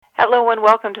Hello and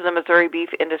welcome to the Missouri Beef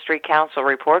Industry Council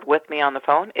Report. With me on the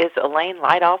phone is Alane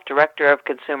Lidolph, Director of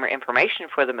Consumer Information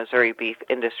for the Missouri Beef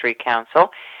Industry Council.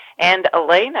 And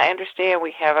Alane, I understand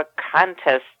we have a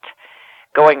contest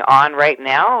going on right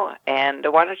now, and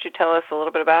why don't you tell us a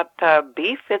little bit about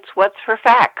beef? It's What's for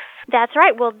Facts. That's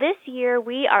right. Well, this year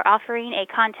we are offering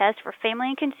a contest for family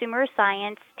and consumer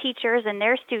science teachers and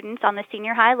their students on the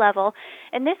senior high level.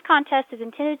 And this contest is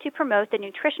intended to promote the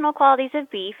nutritional qualities of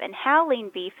beef and how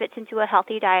lean beef fits into a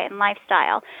healthy diet and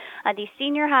lifestyle. These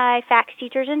senior high facts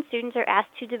teachers and students are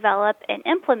asked to develop and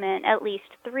implement at least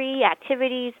 3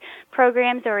 activities,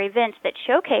 programs, or events that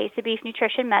showcase the beef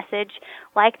nutrition message,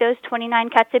 like those 29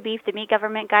 cuts of beef that meet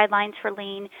government guidelines for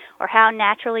lean, or how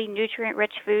naturally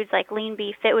nutrient-rich foods like lean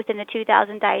beef fit within the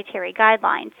 2000 dietary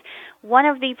guidelines. One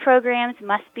of the programs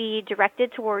must be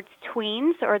directed towards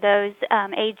tweens, or those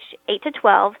aged 8 to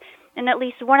 12, and at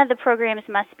least one of the programs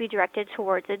must be directed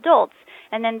towards adults.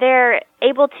 And then they're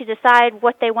able to decide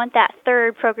what they want that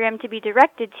third program to be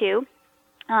directed to.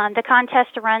 The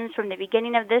contest runs from the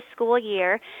beginning of this school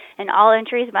year, and all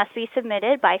entries must be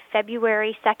submitted by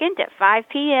February 2nd at 5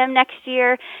 p.m. next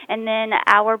year, and then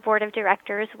our Board of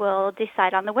Directors will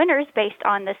decide on the winners based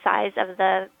on the size of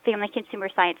the Family Consumer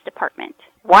Science Department.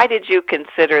 Why did you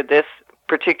consider this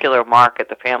particular market,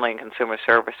 the Family and Consumer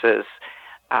Services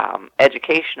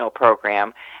educational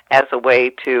program, as a way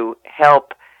to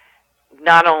help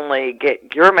not only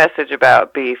get your message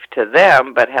about beef to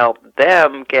them, but help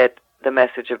them get the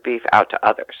message of beef out to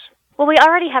others? Well, we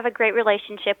already have a great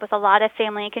relationship with a lot of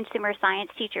family and consumer science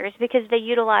teachers because they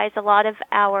utilize a lot of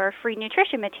our free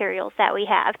nutrition materials that we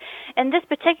have. And this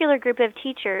particular group of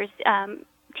teachers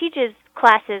teaches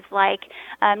classes like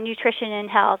nutrition and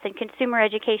health and consumer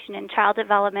education and child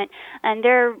development, and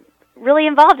they're really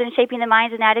involved in shaping the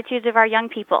minds and attitudes of our young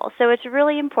people. So it's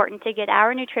really important to get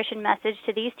our nutrition message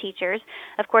to these teachers,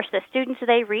 of course the students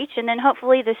they reach, and then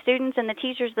hopefully the students and the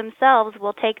teachers themselves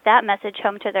will take that message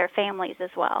home to their families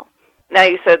as well. Now,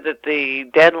 you said that the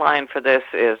deadline for this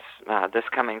is this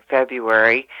coming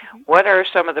February. What are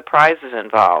some of the prizes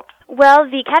involved? Well,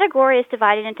 the category is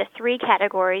divided into 3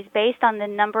 categories based on the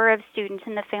number of students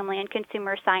in the Family and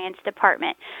Consumer Science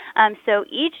Department. So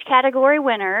each category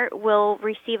winner will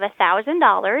receive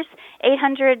 $1,000.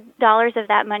 $800 of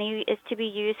that money is to be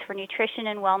used for nutrition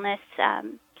and wellness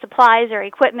supplies or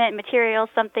equipment, materials,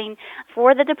 something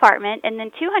for the department, and then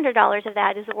 $200 of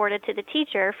that is awarded to the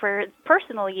teacher for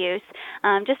personal use,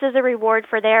 just as a reward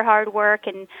for their hard work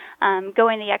and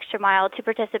going the extra mile to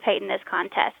participate in this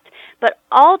contest. But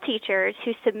all teachers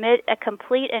who submit a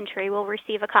complete entry will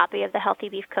receive a copy of the Healthy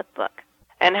Beef Cookbook.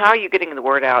 And how are you getting the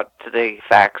word out to the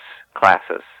facts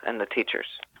classes and the teachers?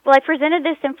 Well, I presented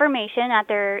this information at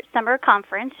their summer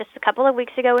conference just a couple of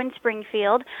weeks ago in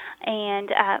Springfield, and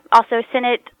also sent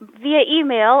it via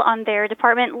email on their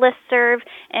department listserv,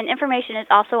 and information is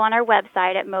also on our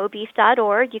website at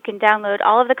mobeef.org. You can download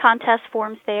all of the contest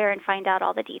forms there and find out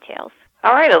all the details.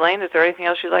 All right, Alane, is there anything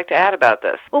else you'd like to add about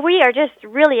this? Well, we are just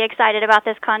really excited about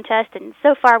this contest, and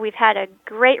so far we've had a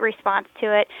great response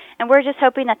to it, and we're just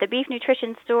hoping that the beef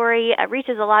nutrition story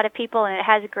reaches a lot of people, and it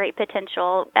has great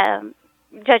potential,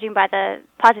 judging by the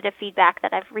positive feedback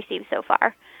that I've received so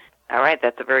far. All right,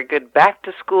 that's a very good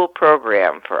back-to-school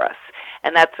program for us.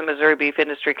 And that's the Missouri Beef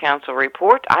Industry Council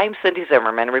Report. I'm Cindy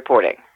Zimmerman reporting.